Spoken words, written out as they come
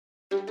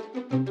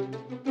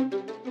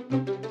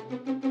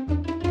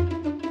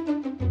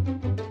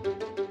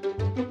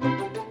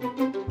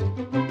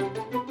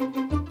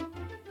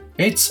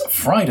It's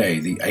Friday,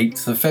 the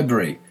 8th of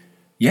February.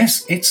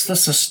 Yes, it's the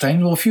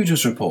Sustainable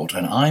Futures Report,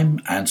 and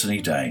I'm Anthony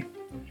Day.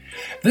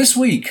 This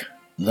week,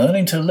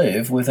 learning to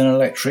live with an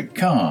electric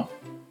car.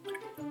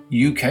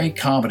 UK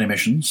carbon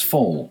emissions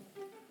fall.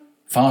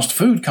 Fast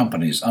food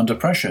companies under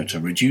pressure to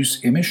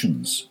reduce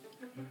emissions.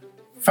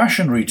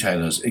 Fashion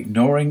retailers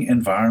ignoring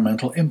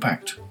environmental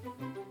impact.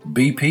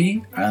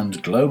 BP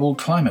and global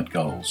climate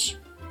goals.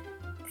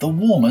 The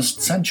warmest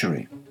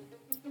century.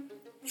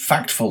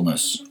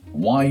 Factfulness,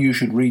 why you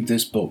should read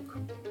this book.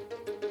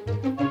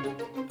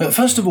 But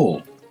first of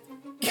all,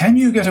 can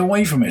you get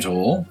away from it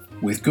all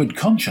with good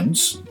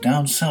conscience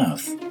down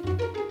south?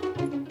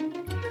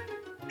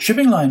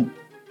 Shipping line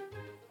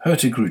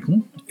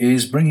Hurtigruten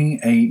is bringing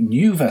a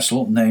new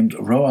vessel named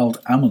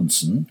Roald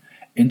Amundsen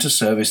into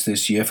service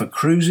this year for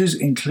cruises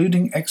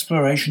including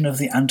exploration of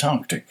the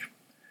Antarctic.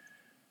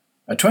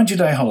 A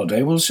 20-day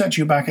holiday will set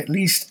you back at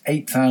least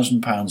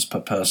 £8,000 per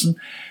person,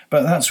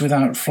 but that's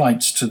without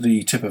flights to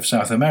the tip of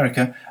South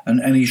America and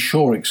any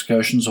shore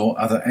excursions or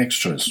other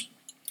extras.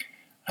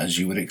 As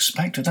you would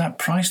expect at that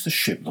price, the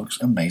ship looks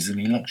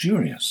amazingly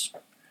luxurious.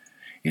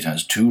 It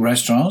has 2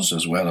 restaurants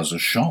as well as a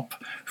shop,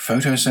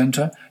 photo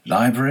centre,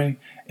 library,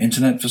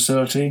 internet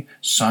facility,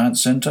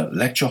 science centre,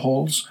 lecture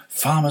halls,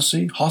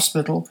 pharmacy,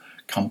 hospital,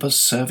 compass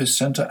service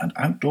centre and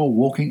outdoor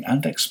walking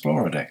and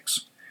explorer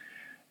decks.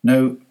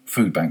 No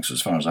food banks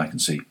as far as I can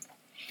see.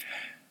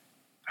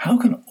 How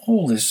can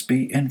all this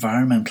be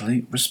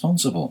environmentally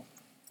responsible?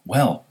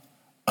 Well,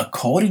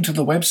 according to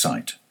the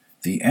website,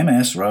 the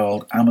MS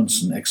Roald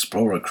Amundsen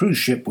Explorer cruise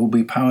ship will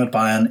be powered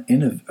by an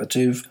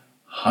innovative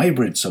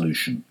hybrid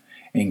solution,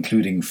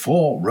 including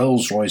 4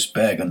 Rolls-Royce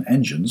Bergen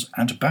engines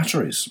and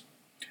batteries.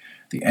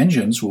 The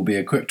engines will be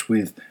equipped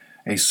with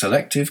a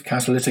selective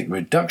catalytic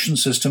reduction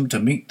system to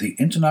meet the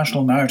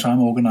International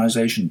Maritime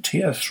Organization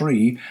Tier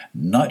 3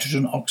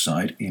 nitrogen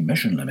oxide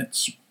emission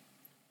limits.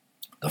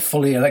 The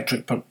fully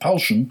electric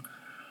propulsion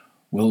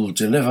will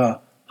deliver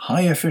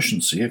high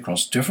efficiency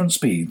across different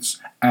speeds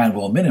and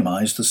will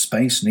minimize the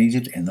space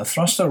needed in the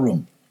thruster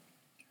room.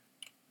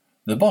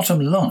 The bottom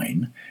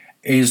line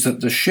is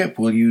that the ship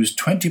will use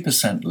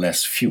 20%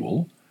 less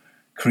fuel,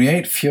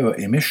 create fewer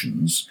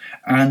emissions,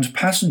 and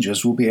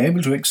passengers will be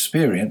able to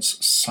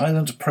experience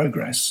silent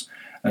progress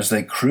as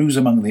they cruise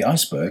among the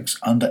icebergs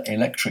under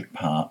electric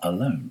power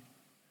alone.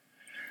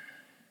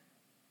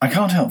 I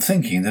can't help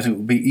thinking that it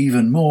would be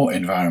even more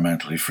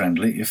environmentally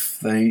friendly if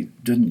they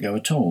didn't go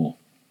at all.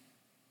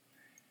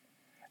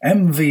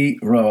 MV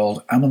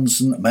Roald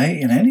Amundsen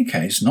may in any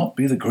case not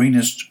be the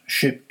greenest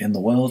ship in the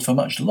world for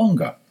much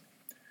longer.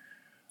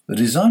 The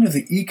design of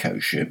the Eco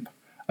Ship,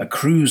 a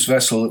cruise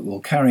vessel that will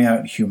carry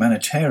out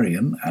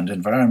humanitarian and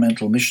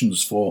environmental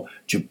missions for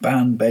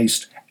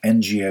Japan-based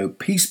NGO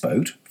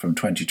Peaceboat from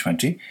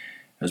 2020,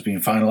 has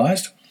been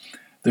finalised.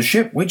 The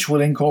ship, which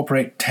will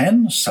incorporate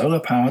 10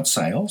 solar-powered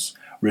sails,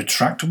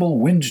 retractable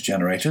wind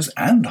generators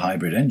and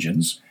hybrid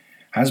engines,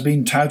 has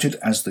been touted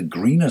as the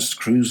greenest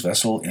cruise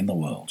vessel in the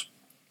world.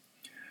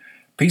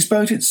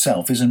 Peaceboat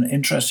itself is an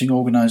interesting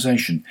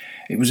organisation.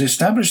 It was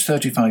established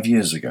 35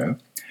 years ago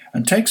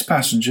and takes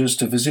passengers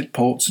to visit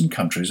ports and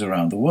countries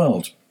around the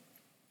world.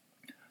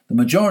 The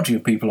majority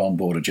of people on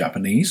board are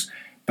Japanese,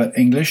 but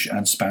English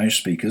and Spanish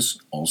speakers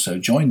also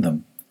join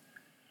them.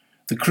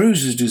 The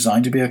cruise is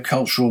designed to be a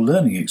cultural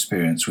learning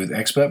experience with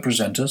expert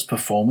presenters,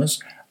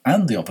 performers,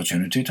 and the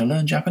opportunity to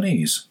learn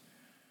Japanese.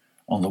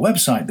 On the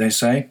website they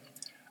say,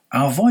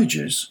 "Our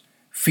voyages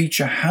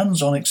feature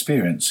hands-on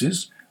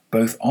experiences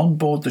both on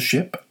board the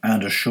ship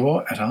and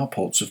ashore at our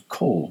ports of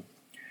call.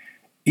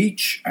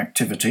 Each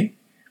activity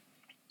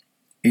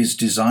is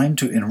designed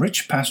to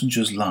enrich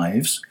passengers'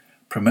 lives,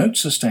 promote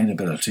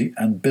sustainability,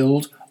 and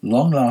build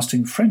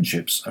long-lasting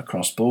friendships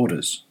across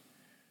borders.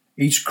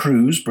 Each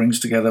cruise brings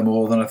together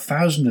more than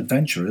 1,000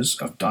 adventurers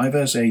of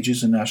diverse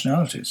ages and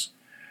nationalities,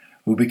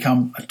 who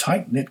become a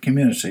tight-knit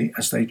community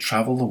as they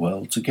travel the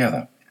world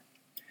together."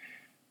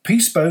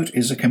 Peaceboat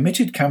is a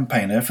committed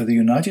campaigner for the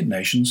United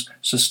Nations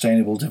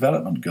Sustainable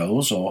Development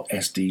Goals, or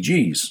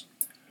SDGs.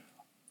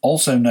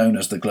 Also known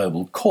as the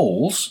Global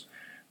Calls,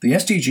 the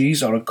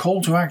SDGs are a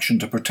call to action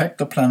to protect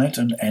the planet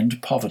and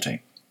end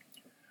poverty.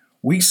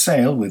 We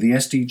sail with the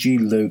SDG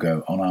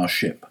logo on our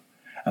ship,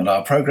 and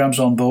our programs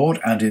on board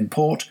and in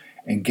port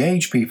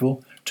engage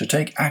people to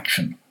take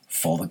action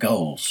for the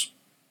goals.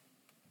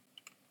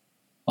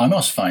 I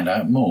must find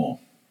out more.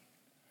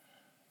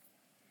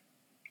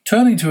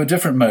 Turning to a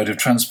different mode of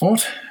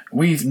transport,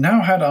 we've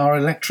now had our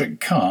electric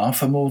car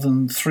for more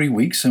than 3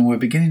 weeks and we're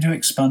beginning to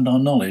expand our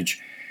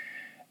knowledge.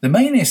 The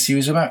main issue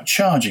is about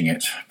charging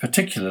it,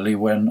 particularly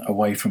when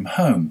away from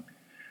home.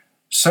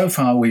 So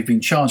far we've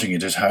been charging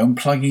it at home,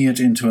 plugging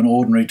it into an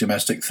ordinary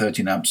domestic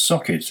 13-amp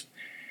socket.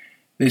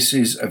 This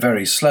is a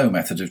very slow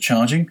method of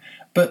charging,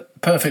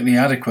 but perfectly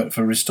adequate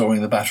for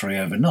restoring the battery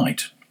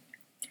overnight.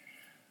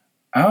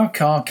 Our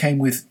car came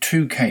with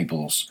 2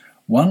 cables,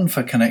 one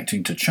for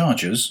connecting to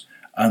chargers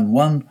and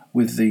one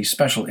with the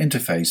special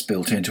interface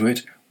built into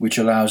it which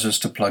allows us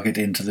to plug it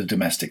into the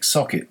domestic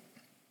socket.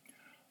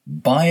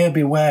 Buyer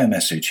beware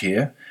message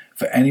here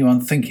for anyone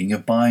thinking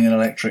of buying an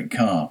electric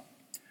car.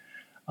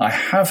 I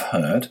have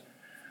heard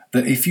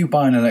that if you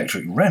buy an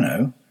electric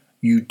Renault,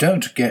 you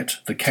don't get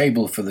the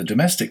cable for the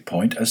domestic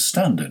point as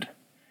standard.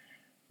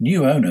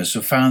 New owners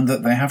have found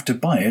that they have to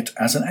buy it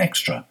as an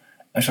extra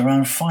at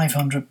around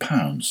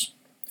 £500.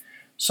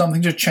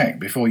 Something to check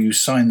before you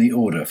sign the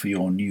order for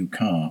your new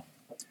car.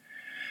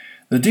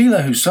 The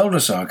dealer who sold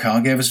us our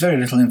car gave us very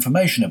little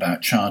information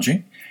about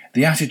charging.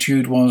 The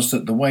attitude was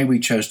that the way we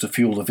chose to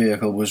fuel the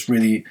vehicle was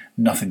really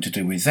nothing to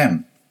do with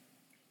them.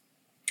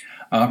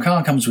 Our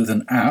car comes with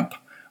an app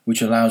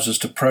which allows us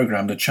to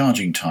program the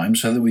charging time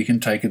so that we can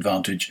take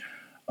advantage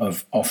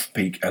of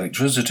off-peak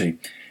electricity.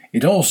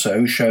 It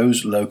also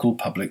shows local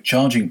public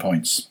charging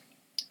points.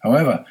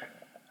 However,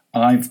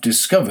 I've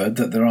discovered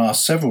that there are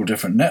several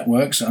different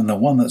networks, and the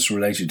one that's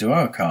related to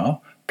our car,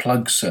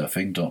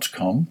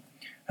 plugsurfing.com,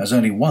 has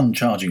only one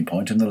charging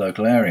point in the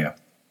local area.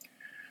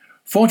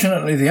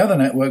 Fortunately, the other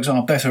networks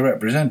are better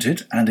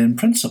represented, and in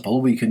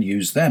principle we can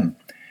use them.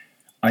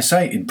 I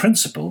say in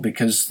principle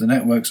because the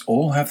networks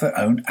all have their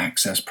own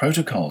access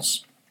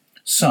protocols.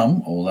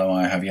 Some, although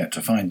I have yet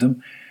to find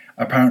them,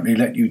 apparently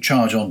let you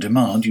charge on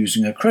demand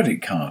using a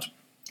credit card.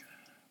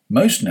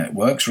 Most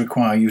networks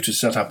require you to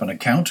set up an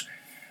account,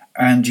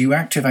 and you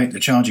activate the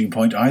charging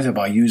point either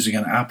by using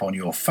an app on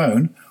your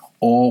phone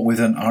or with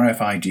an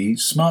RFID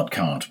smart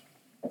card.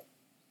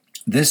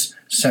 This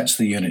sets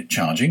the unit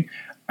charging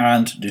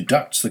and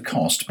deducts the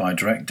cost by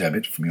direct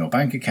debit from your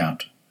bank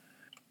account.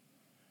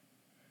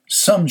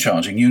 Some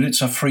charging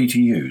units are free to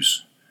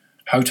use.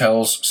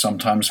 Hotels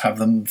sometimes have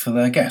them for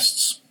their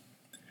guests.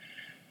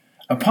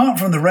 Apart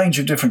from the range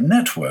of different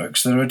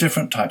networks, there are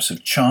different types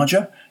of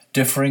charger,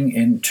 differing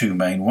in two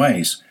main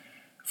ways.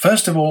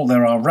 First of all,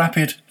 there are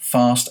rapid,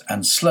 fast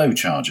and slow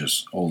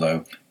chargers,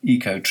 although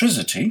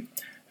Ecotricity,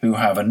 who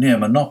have a near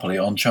monopoly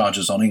on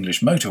chargers on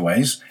English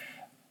motorways,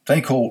 they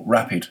call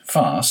rapid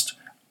fast,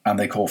 and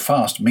they call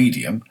fast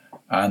medium,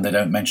 and they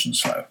don't mention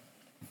slow.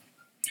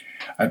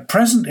 At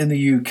present in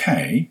the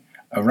UK,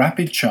 a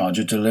rapid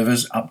charger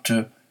delivers up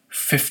to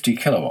 50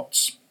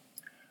 kilowatts.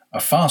 A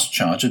fast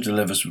charger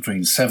delivers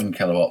between 7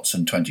 kilowatts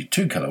and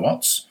 22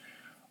 kilowatts,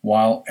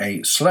 while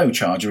a slow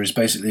charger is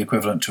basically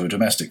equivalent to a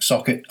domestic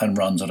socket and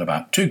runs at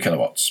about 2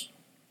 kilowatts.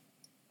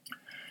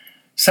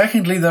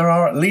 Secondly, there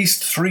are at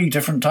least 3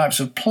 different types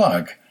of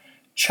plug: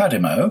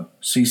 CHAdeMO,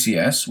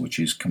 CCS, which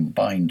is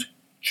Combined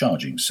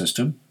Charging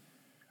System,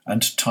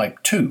 and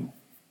Type 2.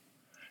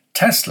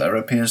 Tesla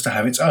appears to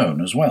have its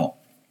own as well.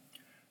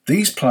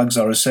 These plugs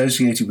are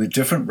associated with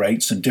different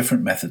rates and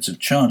different methods of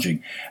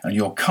charging, and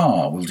your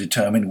car will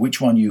determine which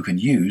one you can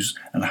use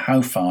and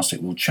how fast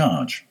it will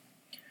charge.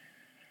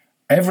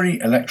 Every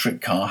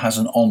electric car has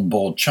an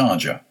onboard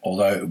charger,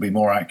 although it would be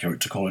more accurate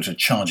to call it a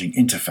charging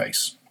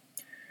interface.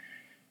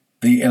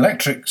 The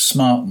electric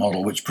smart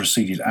model which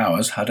preceded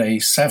ours had a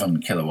 7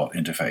 kilowatt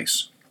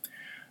interface.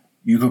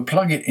 You could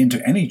plug it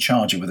into any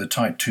charger with a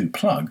Type 2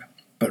 plug,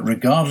 but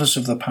regardless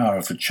of the power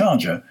of the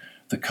charger,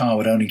 the car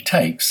would only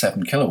take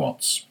 7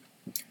 kilowatts.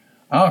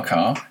 Our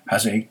car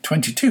has a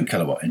 22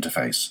 kilowatt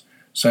interface,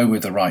 so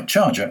with the right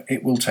charger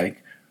it will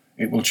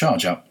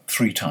charge up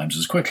 3 times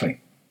as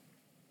quickly.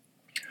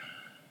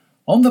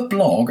 On the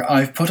blog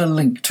I've put a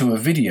link to a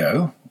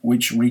video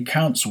which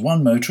recounts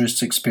one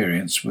motorist's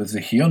experience with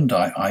the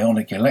Hyundai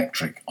Ioniq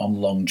Electric on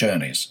long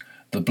journeys.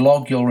 The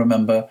blog, you'll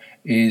remember,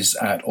 is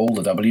at all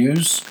the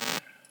W's,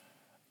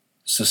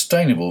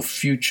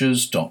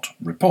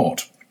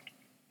 sustainablefutures.report.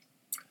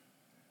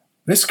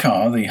 This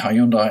car, the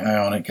Hyundai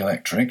Ioniq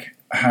Electric,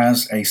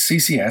 has a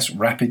CCS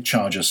rapid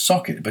charger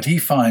socket, but he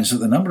finds that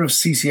the number of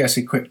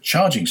CCS-equipped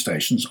charging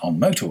stations on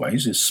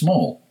motorways is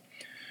small.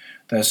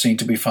 There seem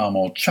to be far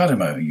more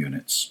CHAdeMO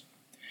units.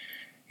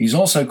 He's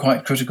also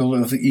quite critical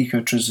of the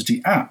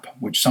Ecotricity app,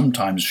 which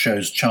sometimes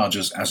shows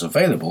chargers as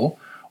available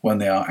when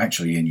they are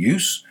actually in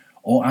use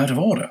or out of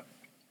order.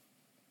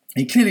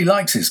 He clearly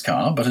likes his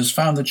car, but has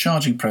found the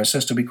charging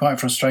process to be quite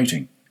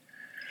frustrating.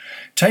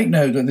 Take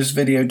note that this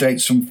video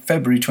dates from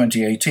February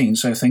 2018,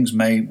 so things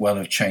may well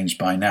have changed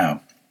by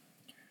now.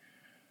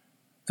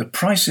 The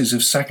prices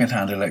of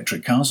second-hand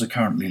electric cars are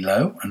currently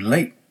low, and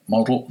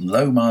late-model,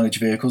 low-mileage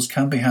vehicles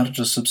can be had at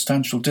a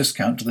substantial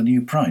discount to the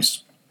new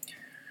price.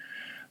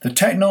 The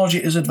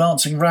technology is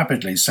advancing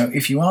rapidly, so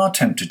if you are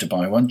tempted to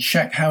buy one,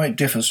 check how it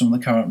differs from the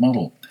current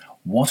model.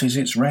 What is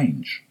its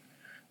range?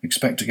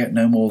 Expect to get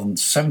no more than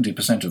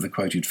 70% of the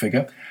quoted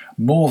figure,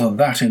 more than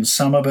that in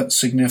summer but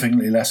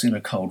significantly less in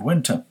a cold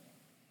winter.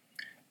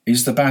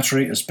 Is the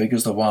battery as big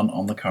as the one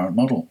on the current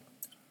model?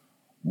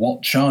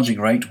 What charging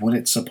rate will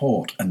it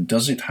support, and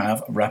does it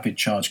have rapid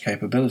charge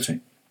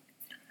capability?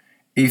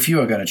 If you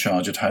are going to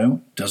charge at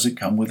home, does it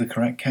come with the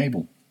correct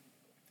cable?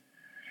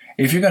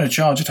 If you're going to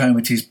charge at home,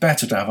 it is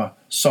better to have a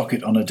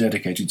socket on a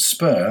dedicated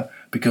spur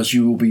because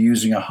you will be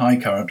using a high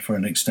current for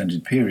an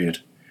extended period.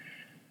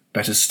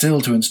 Better still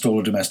to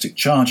install a domestic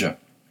charger.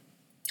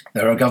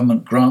 There are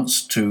government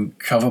grants to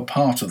cover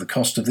part of the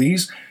cost of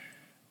these,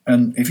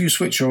 And if you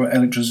switch your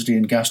electricity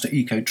and gas to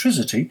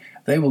Ecotricity,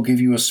 they will give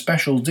you a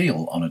special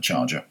deal on a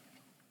charger.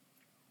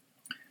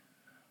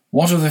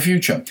 What of the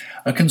future?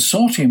 A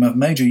consortium of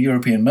major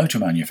European motor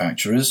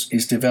manufacturers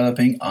is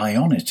developing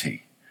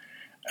Ionity,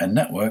 a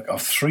network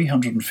of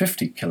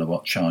 350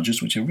 kilowatt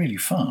chargers which are really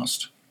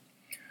fast.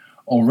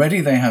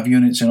 Already they have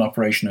units in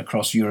operation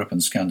across Europe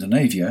and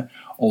Scandinavia,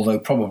 although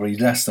probably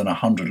less than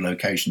 100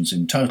 locations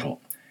in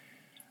total.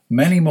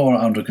 Many more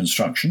are under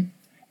construction,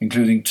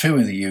 including 2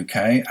 in the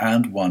UK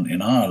and 1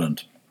 in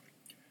Ireland.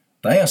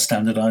 They are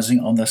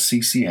standardising on the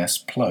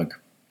CCS plug.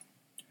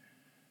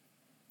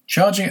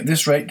 Charging at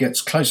this rate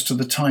gets close to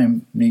the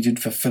time needed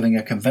for filling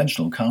a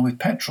conventional car with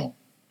petrol.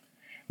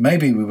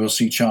 Maybe we will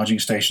see charging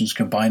stations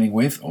combining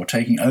with or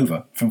taking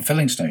over from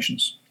filling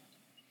stations.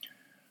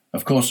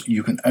 Of course,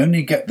 you can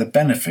only get the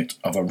benefit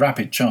of a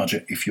rapid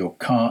charger if your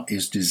car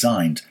is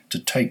designed to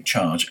take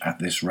charge at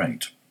this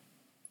rate.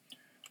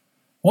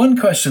 One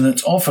question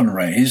that's often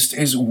raised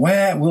is,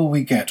 where will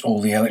we get all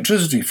the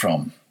electricity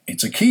from?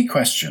 It's a key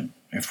question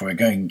if we're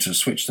going to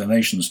switch the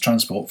nation's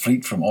transport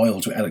fleet from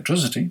oil to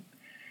electricity.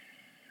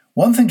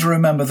 One thing to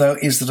remember, though,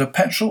 is that a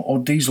petrol or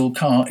diesel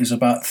car is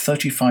about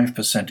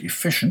 35%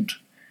 efficient.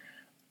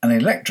 An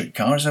electric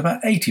car is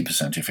about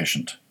 80%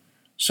 efficient,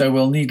 so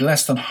we'll need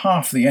less than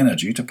half the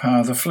energy to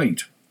power the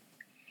fleet.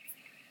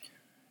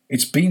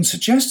 It's been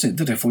suggested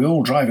that if we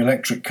all drive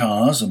electric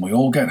cars and we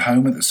all get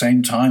home at the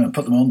same time and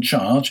put them on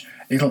charge,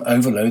 it'll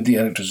overload the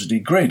electricity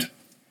grid.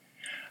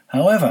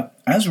 However,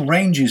 as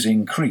ranges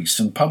increase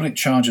and public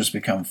chargers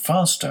become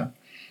faster,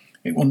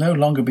 it will no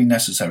longer be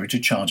necessary to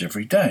charge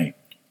every day.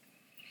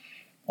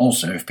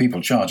 Also, if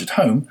people charge at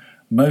home,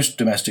 most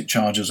domestic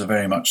chargers are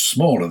very much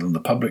smaller than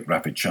the public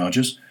rapid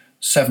chargers,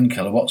 7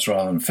 kilowatts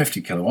rather than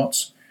 50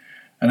 kilowatts,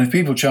 and if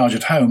people charge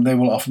at home, they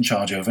will often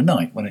charge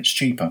overnight when it's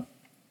cheaper.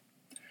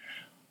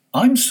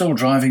 I'm still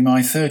driving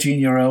my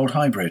 13-year-old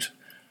hybrid.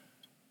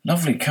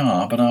 Lovely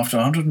car, but after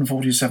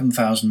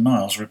 147,000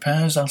 miles,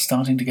 repairs are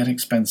starting to get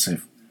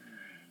expensive.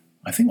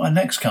 I think my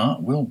next car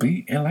will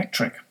be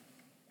electric.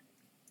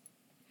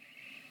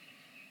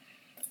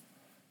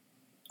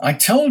 I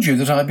told you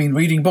that I've been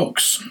reading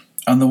books,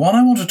 and the one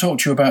I want to talk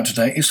to you about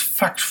today is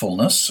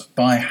Factfulness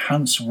by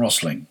Hans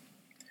Rosling.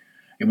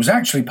 It was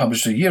actually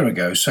published a year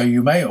ago, so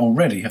you may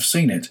already have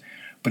seen it,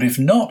 but if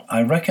not,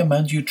 I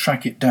recommend you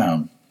track it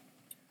down.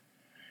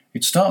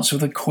 It starts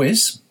with a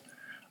quiz,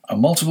 a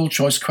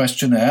multiple-choice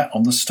questionnaire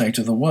on the state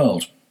of the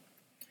world.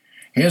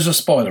 Here's a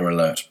spoiler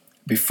alert.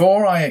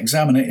 Before I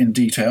examine it in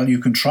detail, you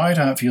can try it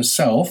out for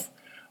yourself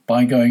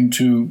by going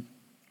to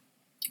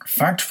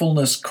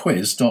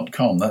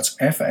factfulnessquiz.com. That's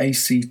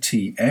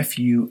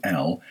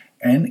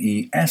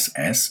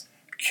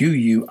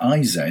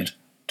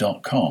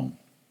factfulnessquiz.com.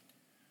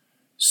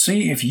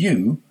 See if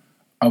you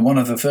are one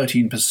of the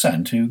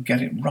 13% who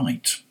get it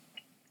right.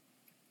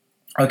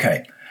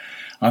 Okay,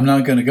 I'm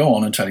now going to go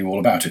on and tell you all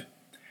about it.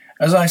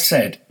 As I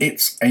said,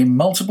 it's a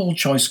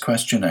multiple-choice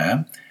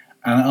questionnaire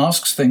and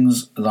asks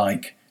things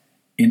like,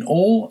 in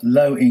all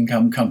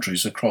low-income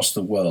countries across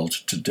the world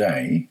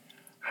today,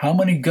 how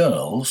many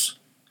girls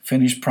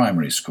finish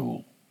primary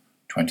school?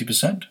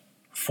 20%,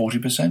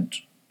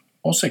 40%,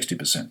 or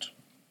 60%?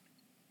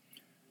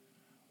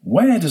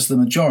 Where does the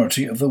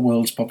majority of the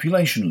world's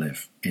population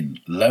live? In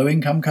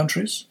low-income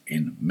countries,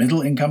 in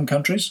middle-income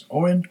countries,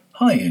 or in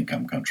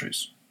high-income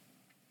countries?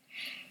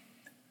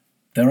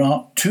 There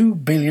are 2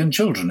 billion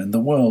children in the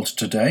world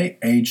today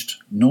aged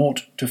 0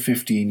 to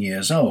 15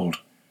 years old.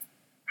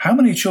 How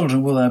many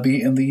children will there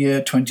be in the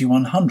year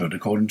 2100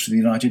 according to the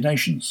United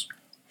Nations?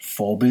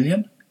 4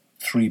 billion,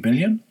 3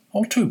 billion,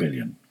 or 2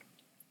 billion?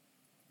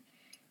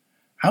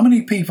 How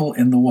many people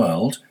in the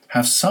world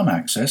have some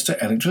access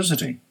to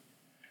electricity?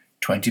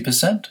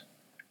 20%,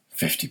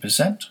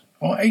 50%,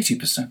 or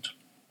 80%?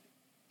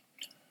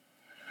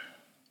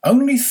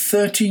 Only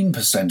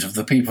 13% of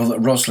the people that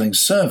Rosling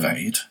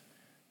surveyed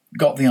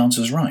got the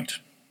answers right.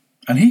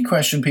 And he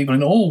questioned people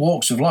in all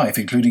walks of life,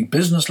 including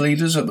business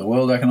leaders at the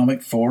World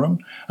Economic Forum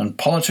and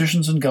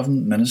politicians and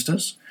government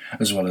ministers,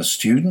 as well as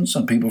students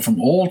and people from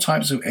all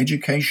types of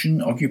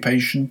education,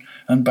 occupation,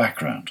 and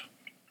background.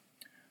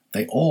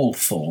 They all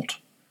thought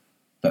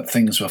that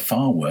things were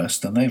far worse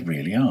than they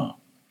really are.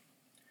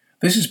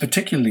 This is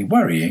particularly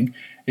worrying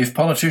if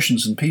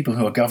politicians and people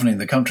who are governing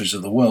the countries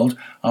of the world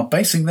are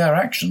basing their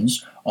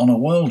actions on a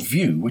world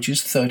view which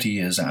is 30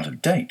 years out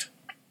of date.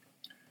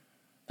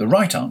 The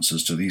right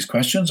answers to these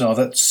questions are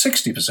that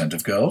 60%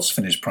 of girls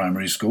finish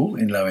primary school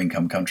in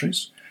low-income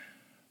countries.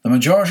 The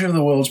majority of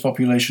the world's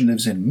population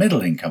lives in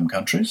middle-income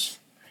countries.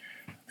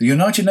 The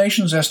United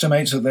Nations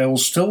estimates that there will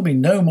still be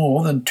no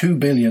more than 2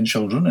 billion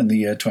children in the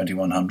year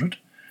 2100,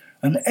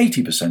 and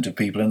 80% of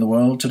people in the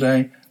world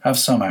today have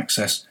some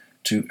access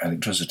to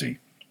electricity.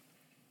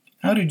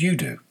 How did you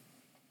do?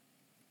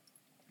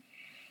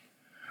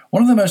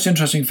 One of the most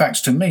interesting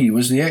facts to me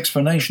was the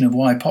explanation of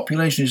why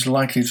population is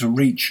likely to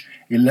reach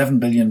 11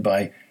 billion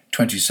by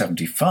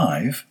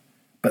 2075,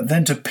 but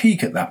then to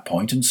peak at that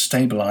point and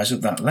stabilise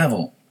at that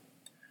level.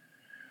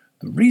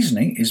 The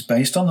reasoning is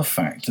based on the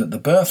fact that the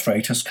birth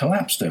rate has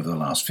collapsed over the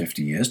last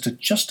 50 years to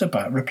just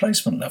about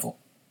replacement level.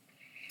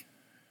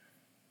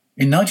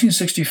 In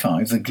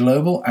 1965, the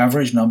global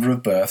average number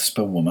of births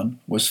per woman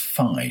was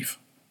 5.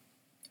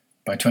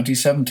 By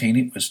 2017,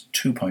 it was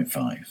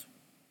 2.5.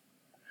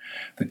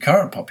 The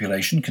current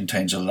population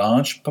contains a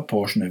large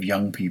proportion of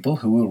young people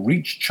who will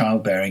reach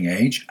childbearing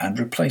age and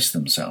replace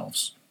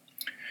themselves.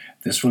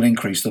 This will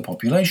increase the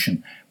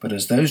population, but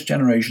as those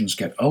generations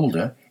get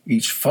older,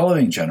 each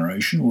following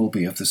generation will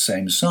be of the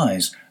same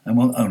size and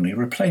will only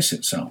replace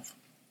itself.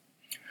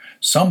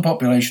 Some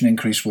population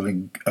increase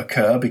will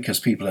occur because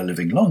people are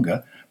living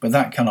longer, but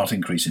that cannot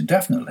increase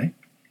indefinitely.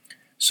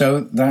 So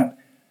that,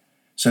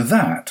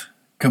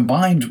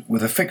 combined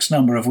with a fixed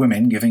number of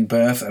women giving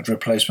birth at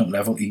replacement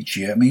level each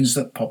year, means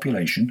that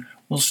population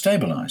will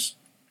stabilise.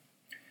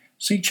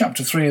 See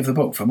Chapter 3 of the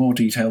book for more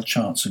detailed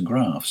charts and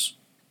graphs.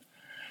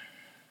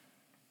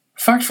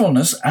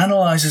 Factfulness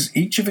analyses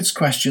each of its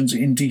questions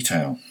in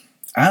detail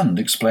and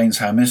explains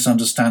how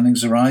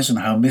misunderstandings arise and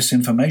how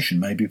misinformation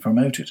may be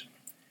promoted.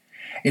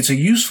 It's a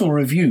useful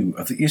review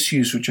of the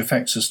issues which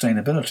affect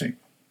sustainability,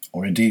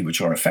 or indeed which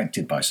are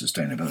affected by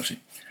sustainability,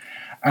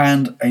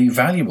 and a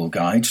valuable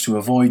guide to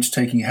avoid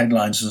taking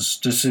headlines and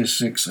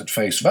statistics at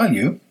face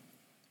value,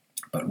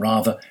 but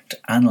rather to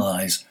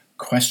analyse,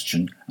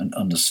 question and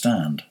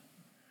understand.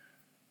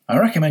 I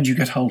recommend you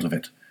get hold of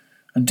it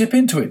and dip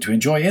into it to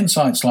enjoy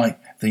insights like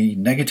the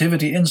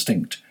negativity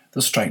instinct,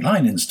 the straight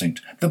line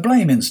instinct, the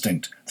blame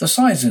instinct, the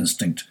size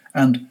instinct,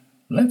 and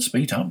let's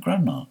beat up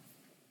grandma.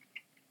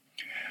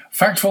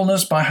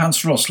 Factfulness by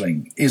Hans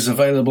Rosling is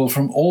available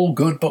from all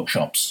good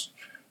bookshops,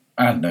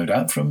 and no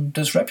doubt from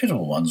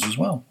disreputable ones as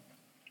well.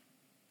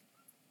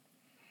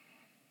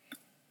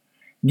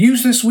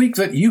 News this week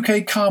that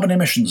UK carbon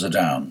emissions are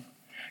down.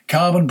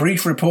 Carbon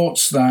Brief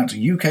reports that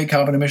UK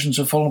carbon emissions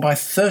have fallen by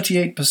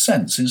 38%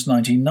 since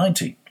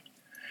 1990.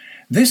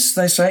 This,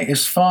 they say,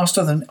 is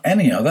faster than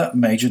any other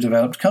major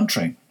developed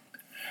country.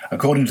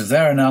 According to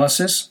their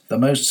analysis, the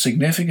most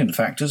significant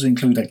factors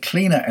include a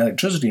cleaner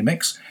electricity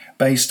mix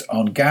based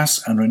on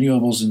gas and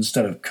renewables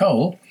instead of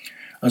coal,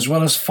 as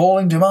well as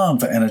falling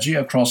demand for energy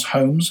across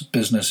homes,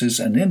 businesses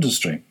and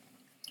industry.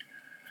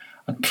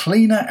 A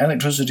cleaner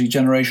electricity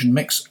generation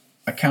mix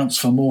accounts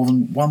for more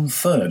than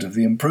 1/3 of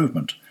the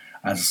improvement,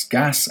 as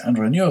gas and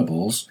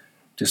renewables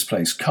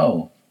displace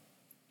coal.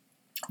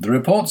 The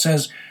report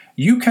says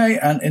UK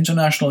and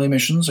international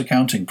emissions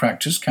accounting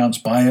practice counts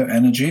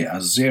bioenergy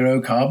as zero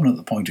carbon at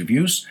the point of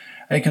use,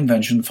 a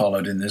convention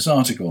followed in this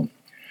article.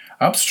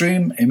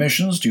 Upstream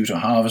emissions due to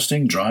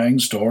harvesting, drying,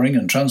 storing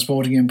and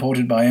transporting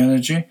imported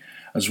bioenergy,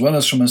 as well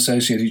as from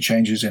associated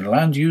changes in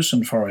land use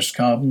and forest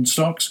carbon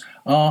stocks,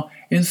 are,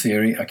 in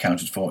theory,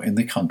 accounted for in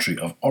the country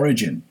of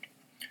origin.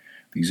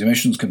 These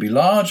emissions can be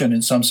large and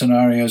in some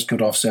scenarios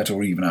could offset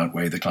or even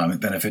outweigh the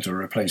climate benefit of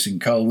replacing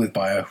coal with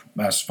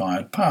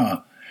biomass-fired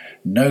power.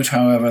 Note,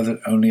 however, that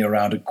only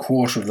around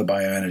 1/4 of the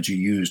bioenergy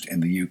used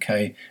in the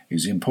UK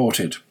is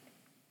imported.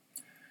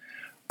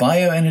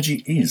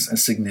 Bioenergy is a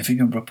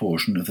significant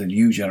proportion of the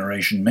new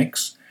generation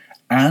mix,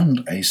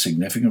 and a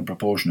significant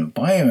proportion of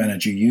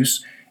bioenergy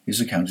use is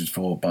accounted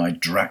for by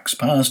Drax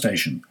Power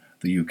Station,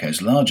 the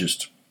UK's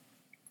largest.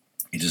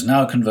 It has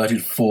now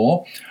converted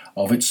 4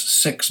 of its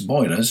 6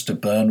 boilers to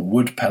burn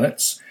wood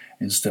pellets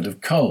instead of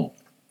coal.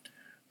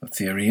 The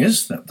theory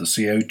is that the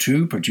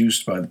CO2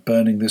 produced by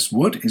burning this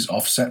wood is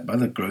offset by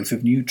the growth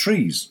of new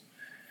trees.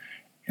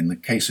 In the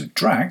case of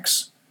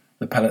Drax,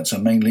 the pellets are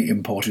mainly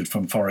imported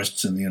from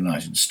forests in the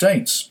United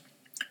States.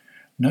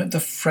 Note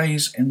the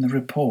phrase in the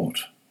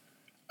report.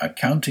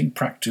 Accounting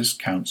practice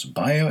counts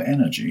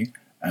bioenergy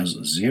as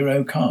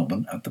zero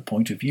carbon at the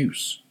point of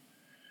use.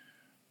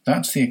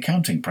 That's the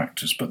accounting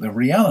practice, but the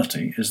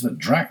reality is that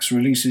Drax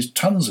releases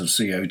tons of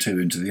CO2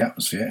 into the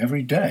atmosphere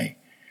every day,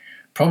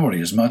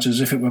 probably as much as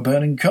if it were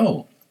burning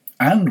coal,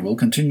 and will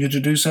continue to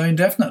do so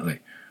indefinitely,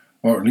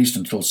 or at least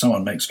until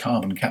someone makes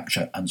carbon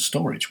capture and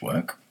storage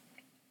work.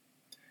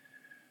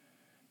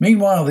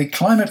 Meanwhile, the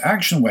Climate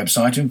Action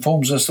website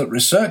informs us that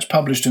research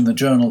published in the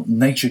journal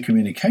Nature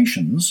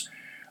Communications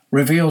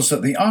reveals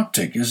that the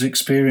Arctic is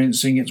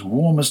experiencing its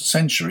warmest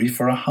century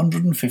for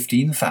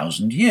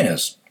 115,000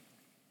 years.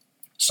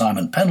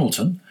 Simon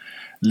Pendleton,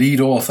 lead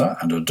author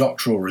and a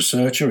doctoral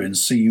researcher in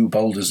CU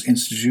Boulder's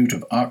Institute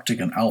of Arctic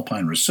and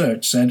Alpine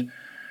Research, said,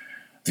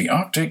 "The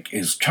Arctic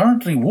is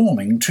currently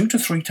warming 2 to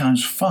 3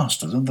 times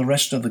faster than the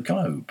rest of the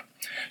globe,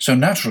 so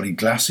naturally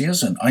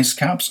glaciers and ice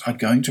caps are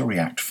going to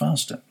react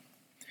faster."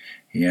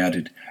 He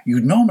added,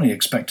 "You'd normally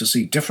expect to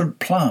see different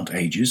plant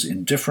ages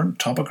in different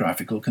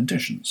topographical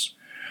conditions.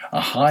 A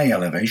high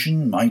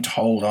elevation might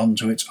hold on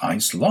to its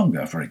ice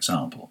longer, for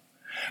example.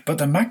 But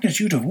the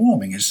magnitude of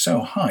warming is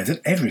so high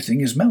that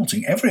everything is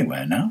melting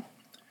everywhere now.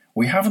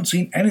 We haven't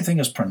seen anything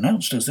as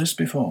pronounced as this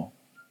before.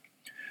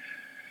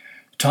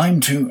 Time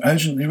to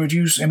urgently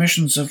reduce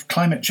emissions of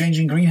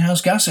climate-changing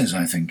greenhouse gases,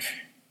 I think."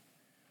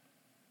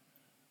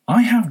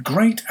 I have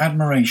great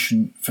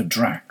admiration for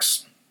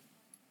Drax.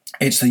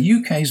 It's the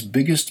UK's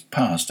biggest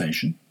power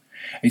station.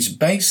 It's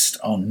based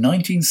on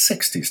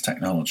 1960s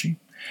technology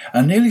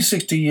and nearly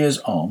 60 years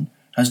on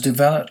has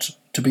developed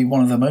to be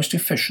one of the most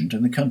efficient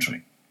in the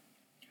country.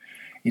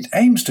 It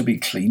aims to be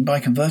clean by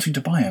converting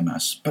to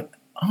biomass, but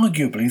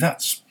arguably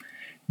that's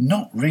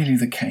not really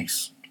the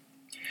case.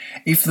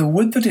 If the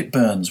wood that it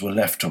burns were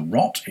left to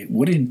rot, it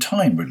would in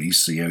time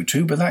release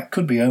CO2, but that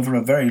could be over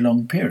a very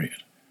long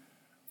period.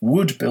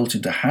 Wood built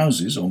into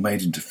houses or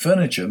made into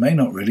furniture may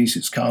not release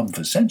its carbon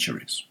for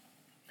centuries.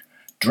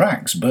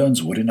 Drax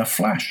burns wood in a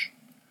flash.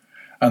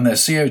 And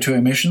there's CO2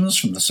 emissions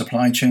from the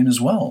supply chain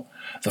as well.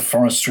 The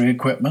forestry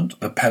equipment,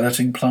 the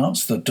pelleting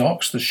plants, the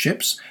docks, the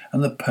ships,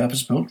 and the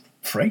purpose-built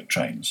freight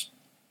trains.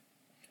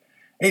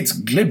 It's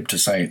glib to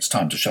say it's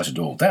time to shut it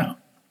all down.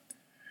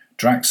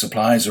 Drax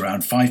supplies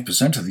around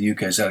 5% of the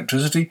UK's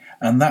electricity,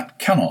 and that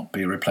cannot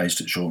be replaced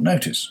at short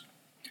notice.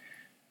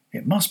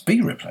 It must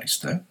be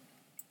replaced, though,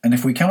 and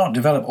if we cannot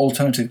develop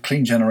alternative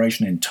clean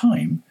generation in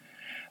time,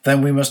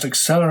 then we must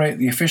accelerate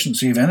the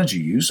efficiency of energy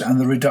use and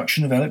the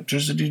reduction of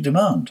electricity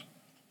demand.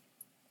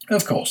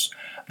 Of course,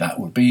 that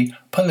would be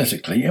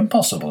politically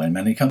impossible in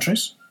many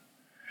countries.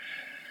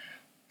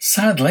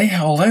 Sadly,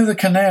 although the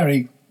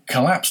canary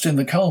collapsed in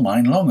the coal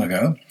mine long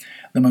ago,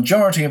 the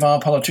majority of our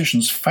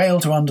politicians fail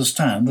to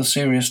understand the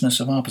seriousness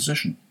of our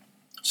position.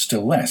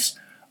 Still less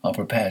are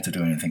prepared to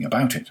do anything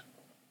about it.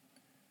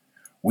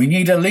 We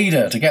need a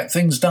leader to get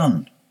things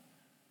done.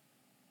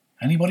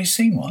 Anybody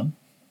seen one?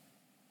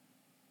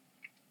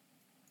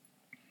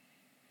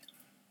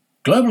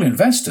 Global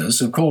investors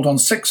have called on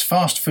 6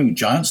 fast food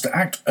giants to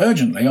act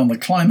urgently on the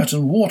climate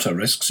and water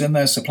risks in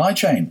their supply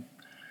chain.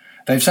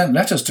 They've sent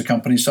letters to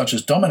companies such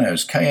as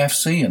Domino's,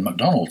 KFC and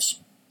McDonald's.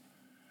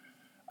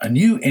 A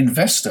new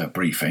investor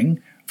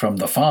briefing from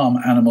the Farm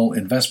Animal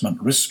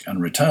Investment Risk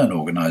and Return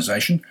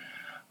Organisation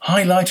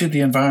highlighted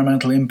the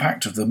environmental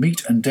impact of the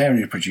meat and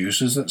dairy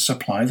producers that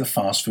supply the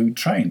fast food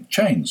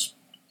chains.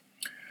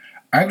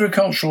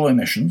 Agricultural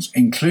emissions,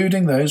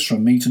 including those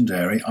from meat and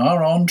dairy,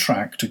 are on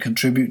track to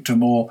contribute to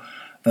more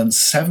than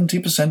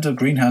 70% of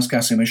greenhouse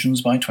gas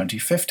emissions by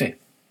 2050.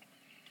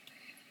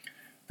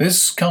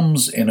 This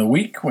comes in a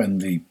week when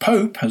the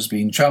Pope has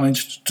been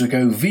challenged to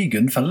go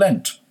vegan for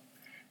Lent.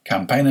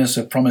 Campaigners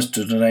have promised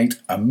to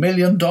donate $1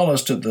 million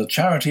to the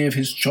charity of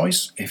his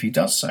choice if he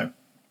does so.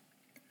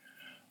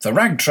 The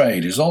rag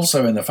trade is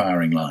also in the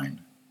firing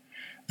line.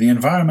 The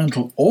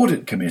Environmental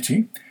Audit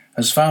Committee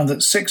has found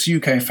that 6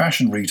 UK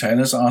fashion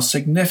retailers are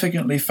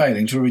significantly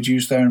failing to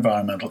reduce their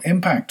environmental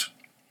impact.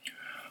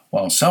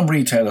 While some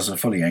retailers are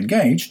fully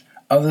engaged,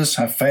 others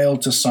have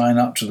failed to sign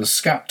up to the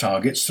SCAP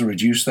targets to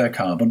reduce their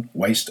carbon,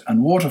 waste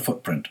and water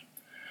footprint.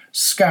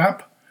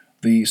 SCAP,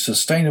 the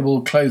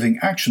Sustainable Clothing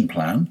Action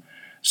Plan,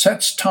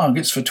 sets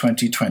targets for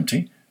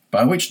 2020,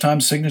 by which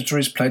time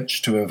signatories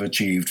pledge to have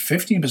achieved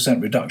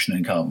 15% reduction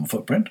in carbon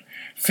footprint,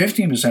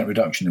 15%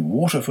 reduction in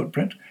water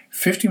footprint,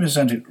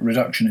 50%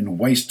 reduction in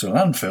waste to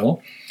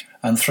landfill,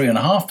 and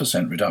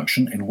 3.5%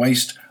 reduction in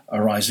waste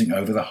arising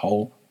over the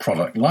whole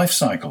product life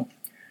cycle,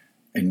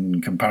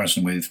 in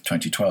comparison with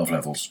 2012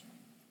 levels.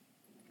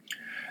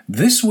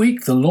 This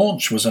week the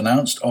launch was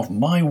announced of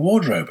My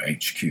Wardrobe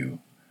HQ,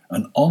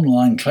 an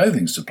online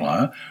clothing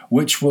supplier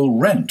which will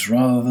rent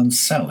rather than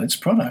sell its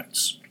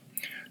products.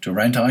 To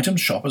rent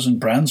items, shoppers and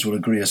brands will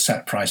agree a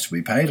set price to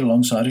be paid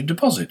alongside a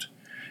deposit.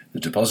 The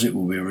deposit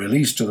will be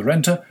released to the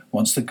renter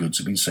once the goods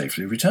have been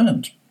safely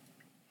returned.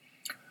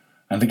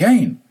 And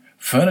again,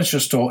 furniture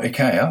store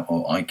IKEA,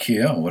 or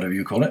IKEA, or whatever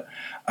you call it,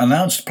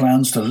 announced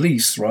plans to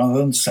lease rather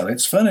than sell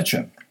its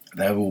furniture.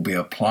 There will be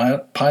a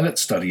pilot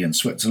study in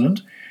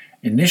Switzerland,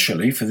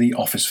 initially for the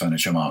office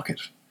furniture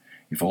market.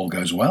 If all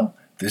goes well,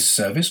 this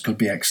service could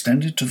be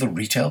extended to the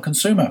retail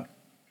consumer.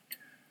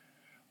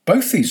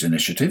 Both these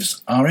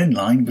initiatives are in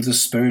line with the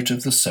spirit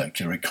of the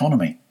circular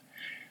economy.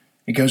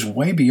 It goes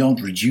way beyond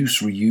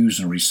reduce,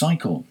 reuse and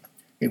recycle.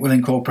 It will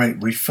incorporate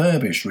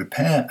refurbish,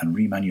 repair and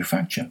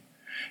remanufacture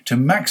to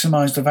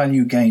maximise the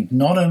value gained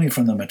not only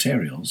from the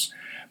materials,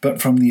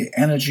 but from the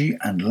energy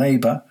and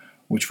labour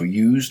which were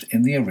used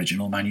in the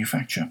original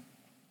manufacture.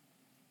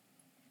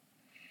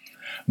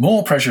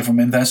 More pressure from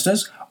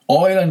investors.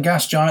 Oil and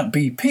gas giant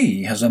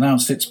BP has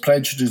announced its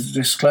pledge to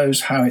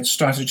disclose how its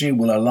strategy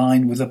will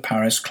align with the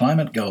Paris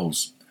climate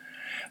goals.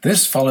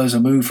 This follows a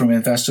move from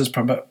investors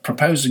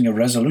proposing a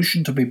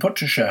resolution to be put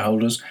to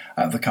shareholders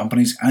at the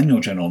company's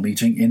annual general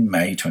meeting in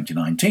May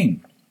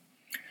 2019.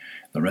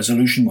 The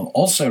resolution will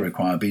also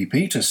require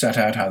BP to set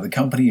out how the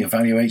company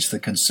evaluates the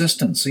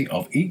consistency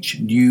of each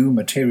new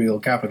material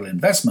capital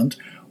investment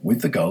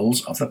with the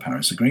goals of the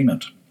Paris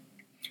Agreement.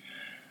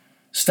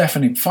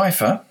 Stephanie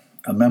Pfeiffer,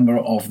 a member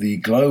of the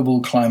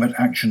Global Climate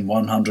Action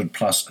 100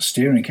 Plus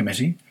Steering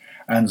Committee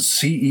and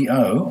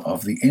CEO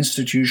of the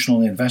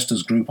Institutional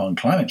Investors Group on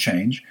Climate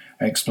Change,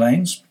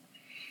 explains,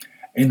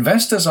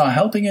 "Investors are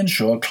helping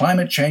ensure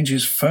climate change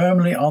is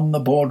firmly on the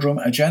boardroom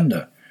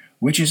agenda,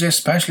 which is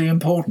especially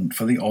important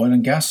for the oil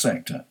and gas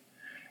sector.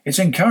 It's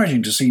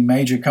encouraging to see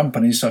major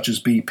companies such as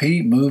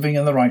BP moving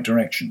in the right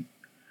direction.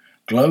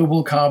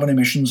 Global carbon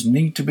emissions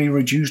need to be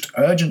reduced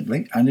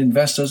urgently, and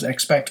investors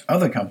expect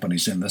other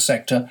companies in the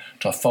sector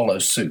to follow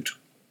suit.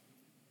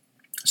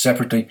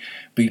 Separately,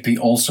 BP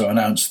also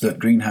announced that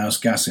greenhouse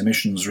gas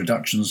emissions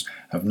reductions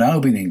have now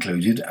been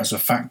included as a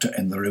factor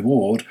in the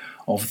reward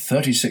of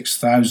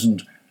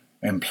 36,000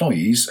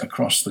 employees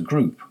across the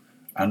group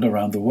and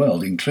around the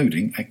world,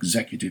 including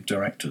executive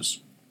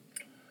directors.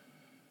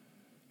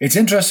 It's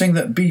interesting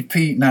that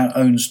BP now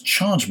owns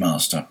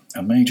ChargeMaster,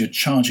 a major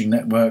charging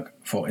network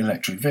for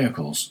electric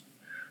vehicles,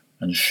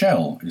 and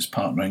Shell is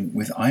partnering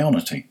with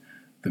Ionity,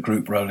 the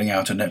group rolling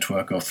out a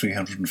network of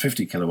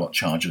 350 kilowatt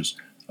chargers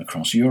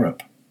across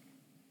Europe.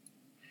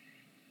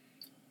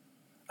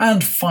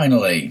 And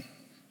finally,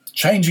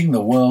 changing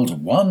the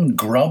world one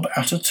grub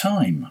at a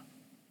time.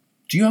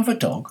 Do you have a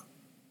dog?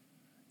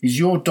 Is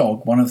your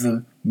dog one of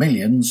the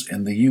millions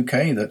in the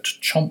UK that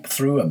chomp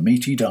through a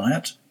meaty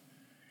diet?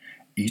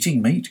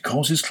 Eating meat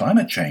causes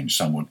climate change,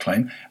 some would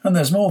claim, and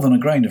there's more than a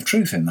grain of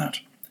truth in that.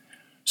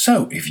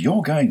 So if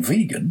you're going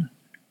vegan,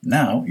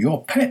 now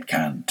your pet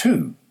can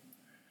too.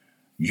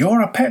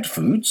 Your Pet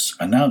Foods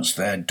announced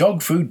their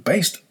dog food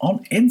based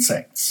on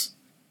insects.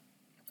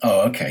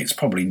 Oh, okay, it's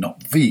probably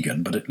not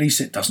vegan, but at least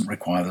it doesn't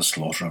require the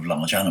slaughter of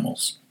large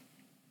animals.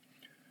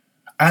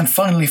 And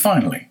finally,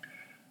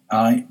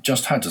 I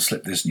just had to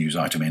slip this news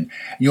item in.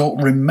 You'll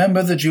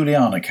remember the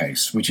Juliana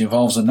case, which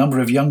involves a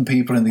number of young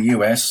people in the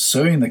US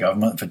suing the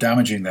government for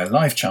damaging their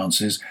life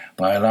chances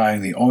by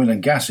allowing the oil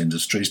and gas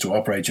industries to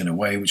operate in a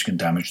way which can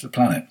damage the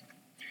planet.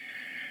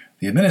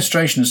 The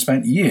administration has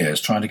spent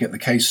years trying to get the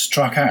case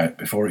struck out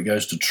before it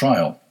goes to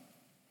trial.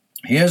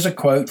 Here's a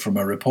quote from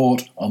a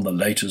report on the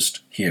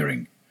latest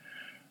hearing.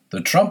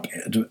 The Trump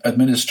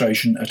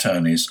administration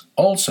attorneys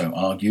also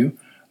argue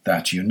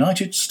that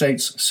United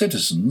States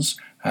citizens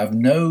have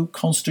no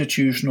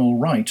constitutional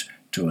right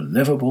to a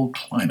livable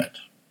climate.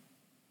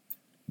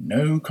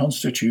 No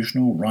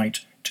constitutional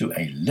right to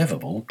a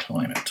livable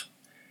climate.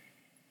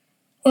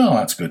 Well,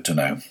 that's good to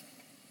know.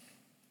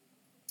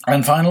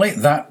 And finally,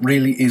 that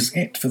really is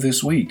it for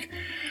this week.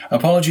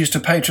 Apologies to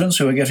patrons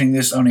who are getting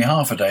this only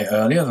half a day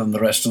earlier than the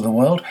rest of the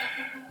world.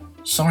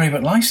 Sorry,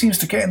 but life seems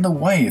to get in the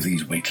way of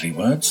these weekly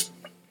words.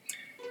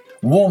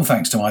 Warm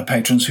thanks to my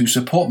patrons who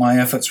support my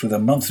efforts with a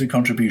monthly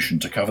contribution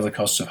to cover the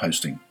costs of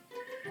hosting.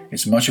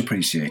 It's much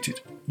appreciated.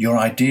 Your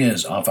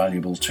ideas are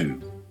valuable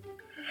too.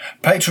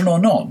 Patron or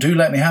not, do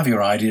let me have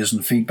your ideas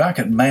and feedback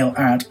at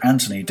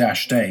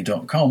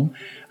mail@anthony-day.com,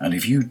 and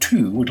if you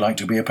too would like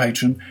to be a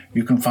patron,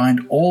 you can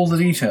find all the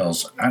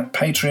details at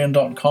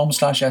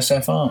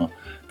patreon.com/SFR.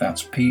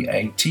 That's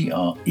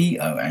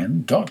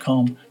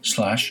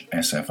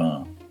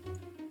patreon.com/SFR.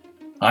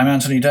 I'm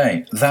Anthony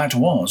Day. That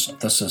was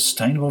the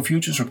Sustainable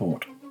Futures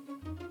Report,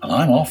 and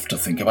I'm off to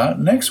think about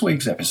next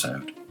week's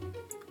episode.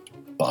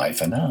 Bye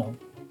for now.